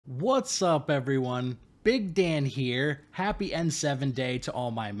What's up, everyone? Big Dan here. Happy N7 Day to all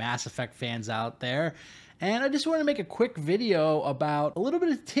my Mass Effect fans out there. And I just want to make a quick video about a little bit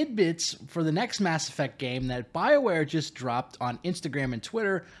of tidbits for the next Mass Effect game that Bioware just dropped on Instagram and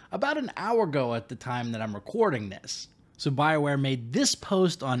Twitter about an hour ago at the time that I'm recording this. So Bioware made this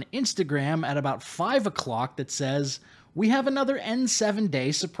post on Instagram at about 5 o'clock that says, "We have another N7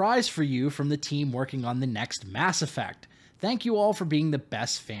 Day surprise for you from the team working on the next Mass Effect. Thank you all for being the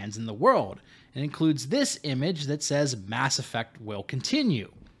best fans in the world." It includes this image that says Mass Effect will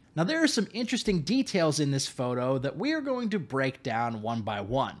continue. Now there are some interesting details in this photo that we are going to break down one by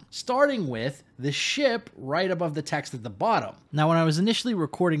one, starting with the ship right above the text at the bottom. Now when I was initially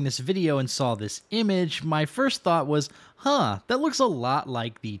recording this video and saw this image, my first thought was, that looks a lot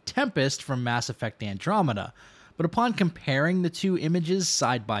like the Tempest from Mass Effect Andromeda. But upon comparing the two images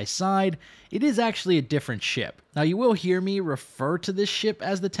side by side, it is actually a different ship. Now you will hear me refer to this ship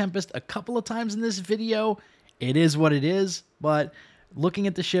as the Tempest a couple of times in this video. It is what it is, but looking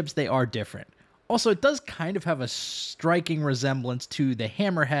at the ships, they are different. Also, it does kind of have a striking resemblance to the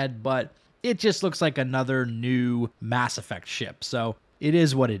Hammerhead, but it just looks like another new Mass Effect ship, so it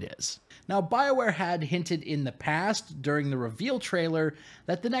is what it is. Now, Bioware had hinted in the past, during the reveal trailer,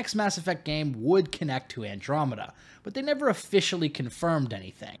 that the next Mass Effect game would connect to Andromeda, but they never officially confirmed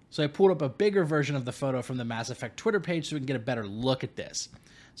anything. So I pulled up a bigger version of the photo from the Mass Effect Twitter page so we can get a better look at this.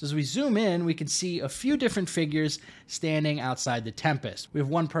 So as we zoom in, we can see a few different figures standing outside the Tempest. We have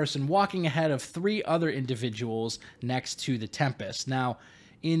one person walking ahead of three other individuals next to the Tempest. Now,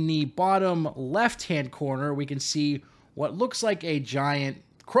 in the bottom left-hand corner, we can see what looks like a giant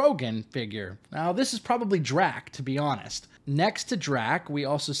Krogan figure. Now, this is probably Drac, to be honest. Next to Drac, we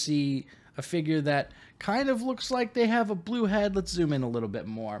also see a figure that kind of looks like they have a blue head. Let's zoom in a little bit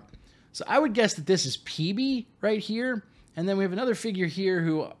more. So I would guess that this is PB right here. And then we have another figure here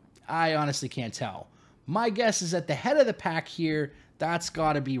who I honestly can't tell. My guess is at the head of the pack here, that's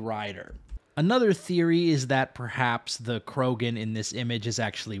got to be Ryder. Another theory is that perhaps the Krogan in this image is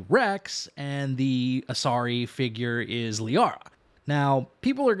actually Rex, and the Asari figure is Liara. Now,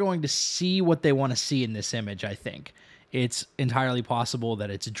 people are going to see what they want to see in this image, I think. It's entirely possible that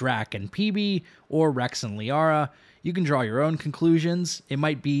it's Drac and PB, or Rex and Liara. You can draw your own conclusions. It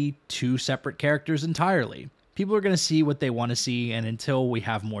might be two separate characters entirely. People are going to see what they want to see, and until we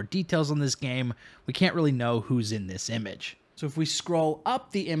have more details on this game, we can't really know who's in this image. So if we scroll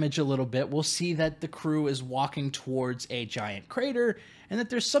up the image a little bit, we'll see that the crew is walking towards a giant crater, and that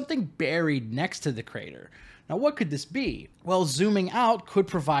there's something buried next to the crater. Now what could this be? Well, zooming out could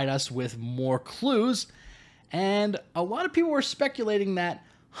provide us with more clues, and a lot of people were speculating that,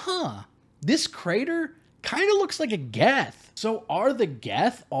 this crater kind of looks like a Geth. So are the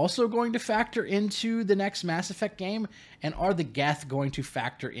Geth also going to factor into the next Mass Effect game? And are the Geth going to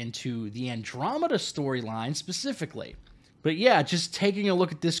factor into the Andromeda storyline specifically? But yeah, just taking a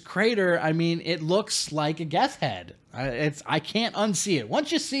look at this crater, I mean, it looks like a Geth head. I can't unsee it.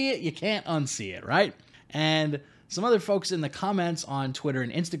 Once you see it, you can't unsee it, right? And some other folks in the comments on Twitter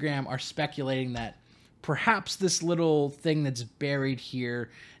and Instagram are speculating that perhaps this little thing that's buried here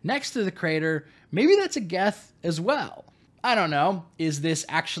next to the crater, maybe that's a Geth as well. I don't know. Is this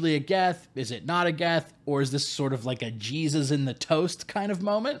actually a Geth? Is it not a Geth? Or is this sort of like a Jesus in the toast kind of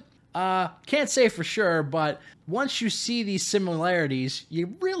moment? Can't say for sure, but once you see these similarities,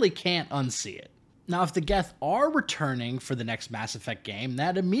 you really can't unsee it. Now, if the Geth are returning for the next Mass Effect game,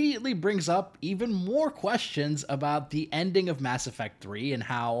 that immediately brings up even more questions about the ending of Mass Effect 3 and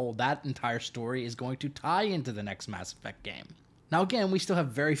how that entire story is going to tie into the next Mass Effect game. Now, again, we still have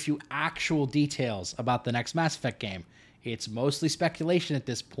very few actual details about the next Mass Effect game. It's mostly speculation at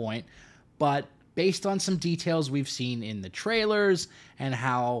this point, but based on some details we've seen in the trailers and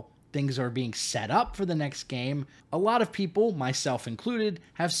how things are being set up for the next game, a lot of people, myself included,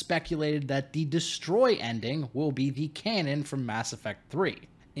 have speculated that the Destroy ending will be the canon from Mass Effect 3.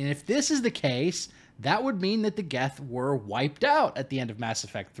 And if this is the case, that would mean that the Geth were wiped out at the end of Mass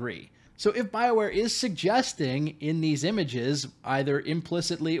Effect 3. So if Bioware is suggesting in these images, either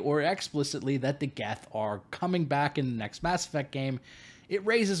implicitly or explicitly, that the Geth are coming back in the next Mass Effect game, it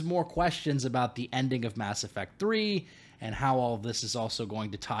raises more questions about the ending of Mass Effect 3 and how all of this is also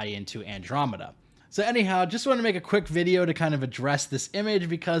going to tie into Andromeda. So anyhow, just want to make a quick video to kind of address this image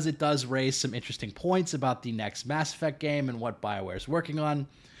because it does raise some interesting points about the next Mass Effect game and what Bioware is working on.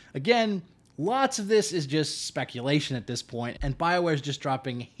 Again, lots of this is just speculation at this point, and Bioware is just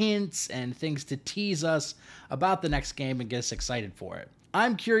dropping hints and things to tease us about the next game and get us excited for it.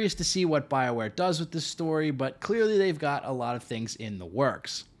 I'm curious to see what Bioware does with this story, but clearly they've got a lot of things in the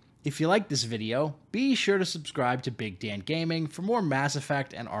works. If you like this video, be sure to subscribe to Big Dan Gaming for more Mass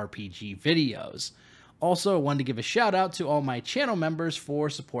Effect and RPG videos. Also, I wanted to give a shout out to all my channel members for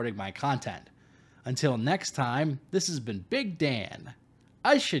supporting my content. Until next time, this has been Big Dan.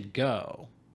 I should go.